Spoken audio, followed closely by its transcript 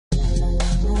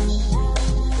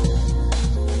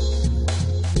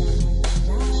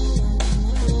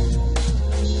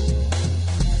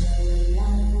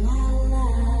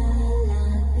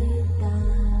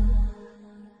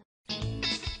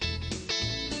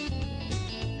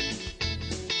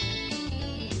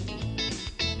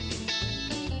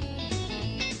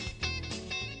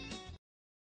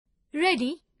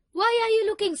Rennie, why are you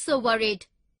looking so worried?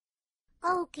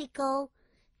 Oh, Kiko,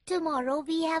 tomorrow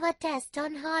we have a test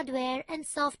on hardware and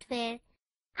software,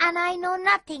 and I know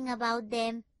nothing about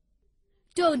them.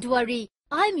 Don't worry,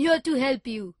 I'm here to help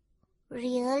you.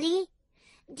 Really?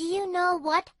 Do you know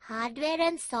what hardware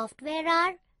and software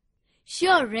are?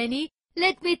 Sure, Rennie,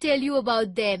 let me tell you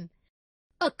about them.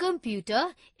 A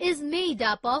computer is made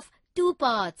up of two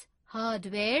parts,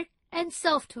 hardware and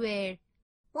software.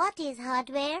 What is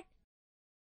hardware?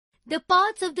 The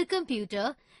parts of the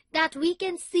computer that we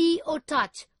can see or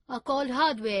touch are called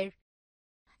hardware.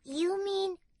 You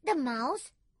mean the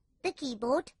mouse, the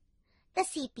keyboard, the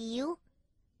CPU,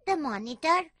 the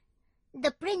monitor,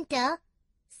 the printer,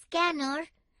 scanner,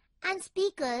 and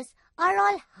speakers are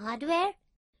all hardware?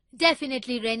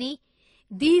 Definitely, Rennie.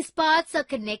 These parts are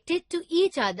connected to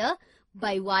each other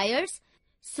by wires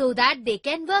so that they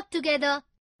can work together.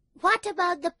 What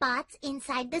about the parts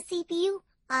inside the CPU?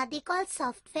 Are they called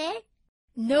software?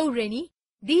 No, Rennie.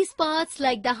 These parts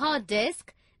like the hard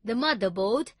disk, the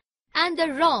motherboard, and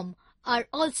the ROM are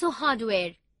also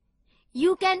hardware.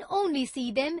 You can only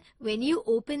see them when you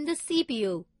open the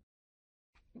CPU.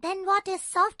 Then what is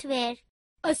software?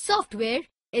 A software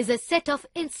is a set of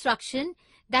instructions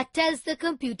that tells the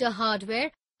computer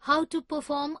hardware how to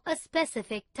perform a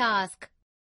specific task.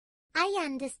 I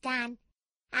understand.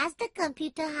 As the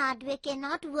computer hardware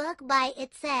cannot work by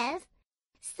itself,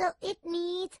 so it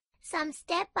needs some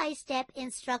step-by-step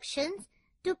instructions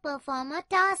to perform a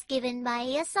task given by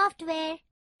a software.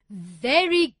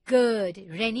 Very good,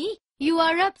 Rennie. You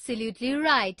are absolutely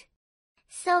right.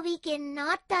 So we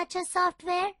cannot touch a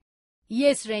software?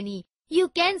 Yes, Rennie. You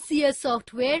can see a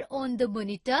software on the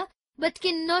monitor but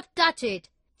cannot touch it,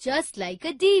 just like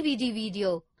a DVD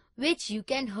video, which you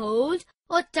can hold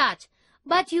or touch,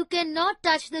 but you cannot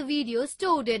touch the video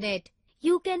stored in it.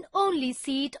 You can only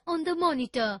see it on the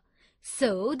monitor.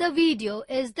 So the video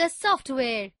is the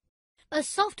software. A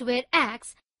software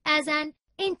acts as an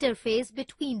interface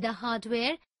between the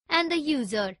hardware and the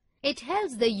user. It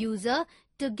helps the user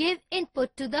to give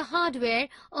input to the hardware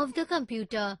of the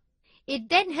computer. It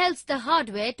then helps the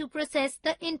hardware to process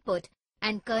the input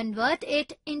and convert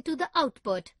it into the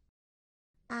output.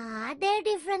 Are there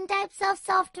different types of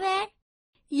software?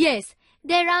 Yes,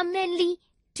 there are mainly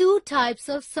two types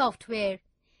of software.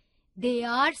 They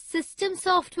are system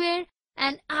software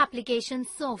and application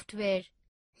software.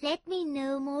 Let me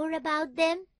know more about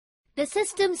them. The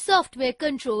system software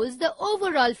controls the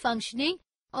overall functioning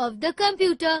of the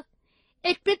computer.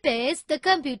 It prepares the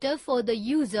computer for the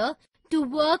user to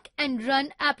work and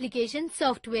run application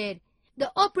software.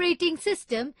 The operating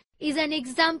system is an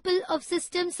example of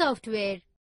system software.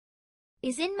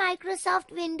 Isn't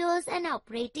Microsoft Windows an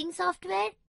operating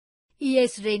software?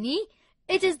 Yes, Rennie.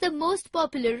 It is the most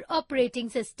popular operating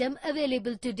system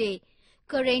available today.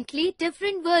 Currently,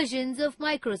 different versions of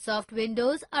Microsoft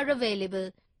Windows are available.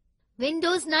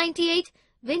 Windows 98,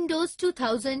 Windows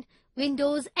 2000,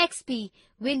 Windows XP,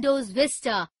 Windows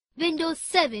Vista, Windows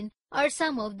 7 are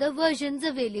some of the versions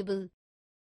available.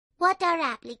 What are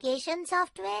application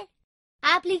software?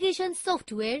 Application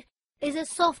software is a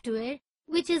software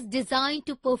which is designed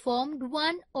to perform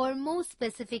one or more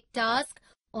specific tasks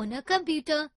on a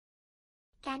computer.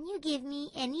 Can you give me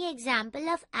any example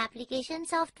of application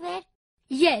software?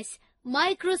 Yes,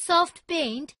 Microsoft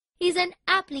Paint is an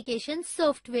application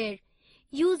software.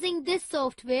 Using this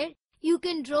software, you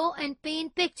can draw and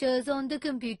paint pictures on the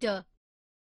computer.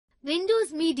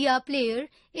 Windows Media Player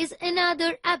is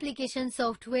another application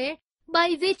software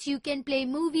by which you can play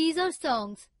movies or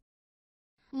songs.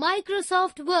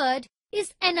 Microsoft Word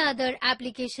is another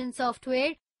application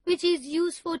software which is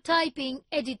used for typing,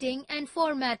 editing and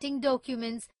formatting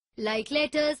documents like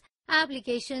letters,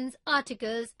 applications,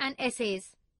 articles and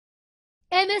essays.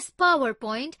 MS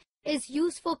PowerPoint is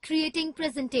used for creating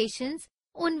presentations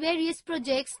on various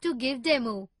projects to give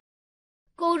demo.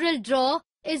 CorelDRAW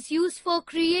is used for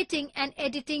creating and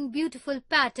editing beautiful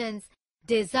patterns,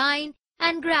 design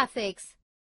and graphics.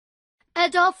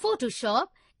 Adobe Photoshop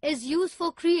is used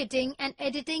for creating and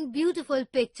editing beautiful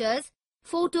pictures,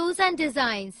 photos and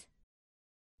designs.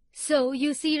 So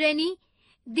you see, Rennie,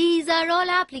 these are all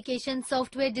application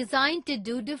software designed to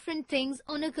do different things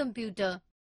on a computer.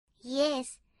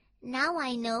 Yes, now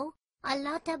I know a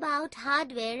lot about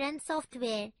hardware and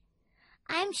software.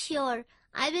 I'm sure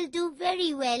I will do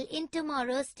very well in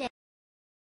tomorrow's test.